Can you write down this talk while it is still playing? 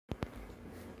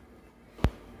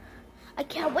I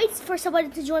can't wait for somebody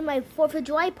to join my 4th of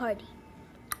July party.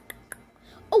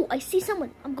 Oh, I see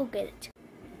someone. I'm gonna get it.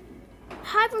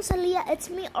 Hi, Rosalia. It's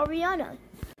me, Ariana.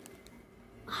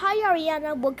 Hi,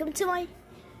 Ariana. Welcome to my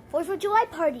 4th of July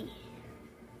party.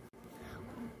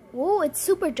 Whoa, it's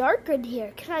super dark in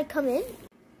here. Can I come in?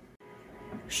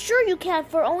 Sure you can,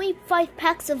 for only 5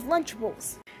 packs of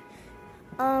Lunchables.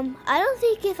 I don't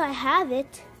think if I have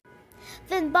it.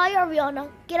 Then bye,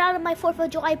 Ariana. Get out of my 4th of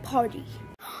July party.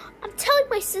 I'm telling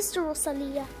my sister,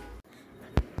 Rosalia.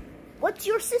 What's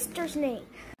your sister's name?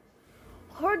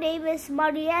 Her name is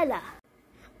Mariela.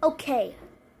 Okay.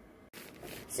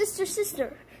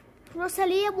 Sister,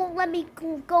 Rosalia won't let me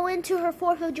go into her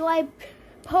 4th of July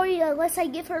party unless I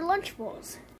give her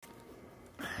Lunchables.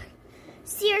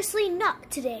 Seriously,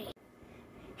 not today.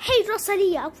 Hey,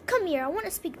 Rosalia, come here. I want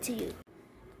to speak to you.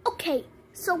 Okay,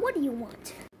 so what do you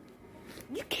want?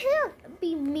 You can't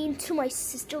be mean to my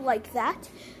sister like that.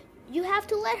 You have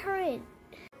to let her in.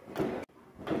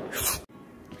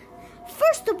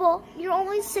 First of all, you're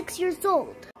only 6 years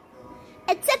old.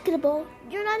 And second of all,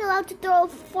 you're not allowed to throw a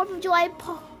 4th of July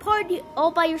party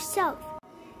all by yourself.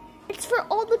 It's for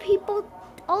all the people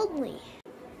only.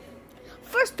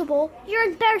 First of all, you're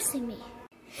embarrassing me.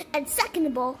 And second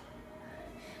of all,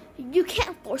 you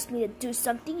can't force me to do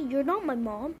something. You're not my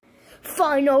mom.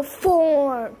 Final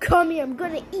form. Come here, I'm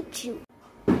gonna eat you.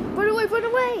 Run away, run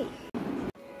away.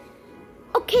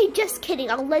 Okay, just kidding.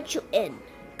 I'll let you in.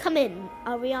 Come in,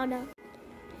 Ariana.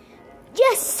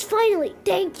 Yes, finally.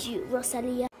 Thank you,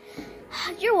 Rosalia.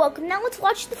 You're welcome. Now let's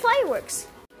watch the fireworks.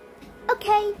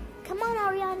 Okay, come on,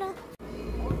 Ariana.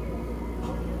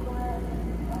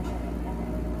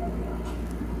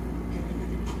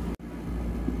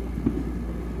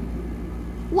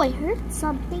 Oh, I heard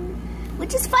something,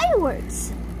 which is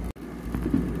fireworks.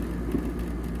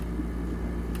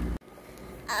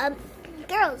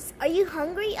 Girls, are you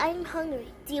hungry? I'm hungry.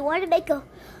 Do you want to make a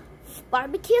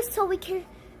barbecue so we can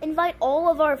invite all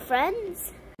of our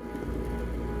friends?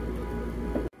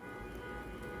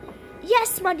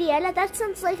 Yes, Mariela, that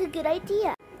sounds like a good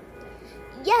idea.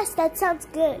 Yes, that sounds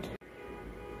good.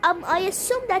 I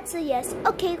assume that's a yes.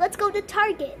 Okay, let's go to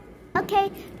Target.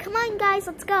 Okay, come on guys,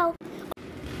 let's go.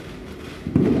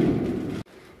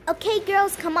 Okay,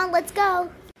 girls, come on, let's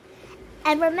go.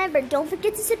 And remember, don't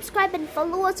forget to subscribe and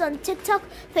follow us on TikTok,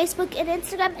 Facebook, and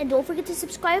Instagram. And don't forget to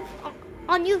subscribe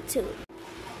on YouTube,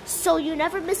 so you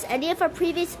never miss any of our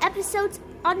previous episodes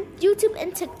on YouTube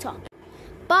and TikTok.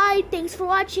 Bye. Thanks for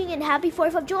watching and happy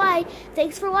 4th of July.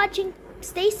 Thanks for watching.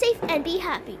 Stay safe and be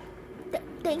happy.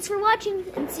 Thanks for watching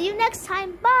and see you next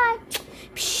time. Bye.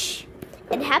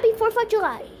 And happy 4th of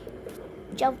July.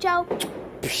 Ciao, ciao.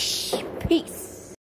 Peace.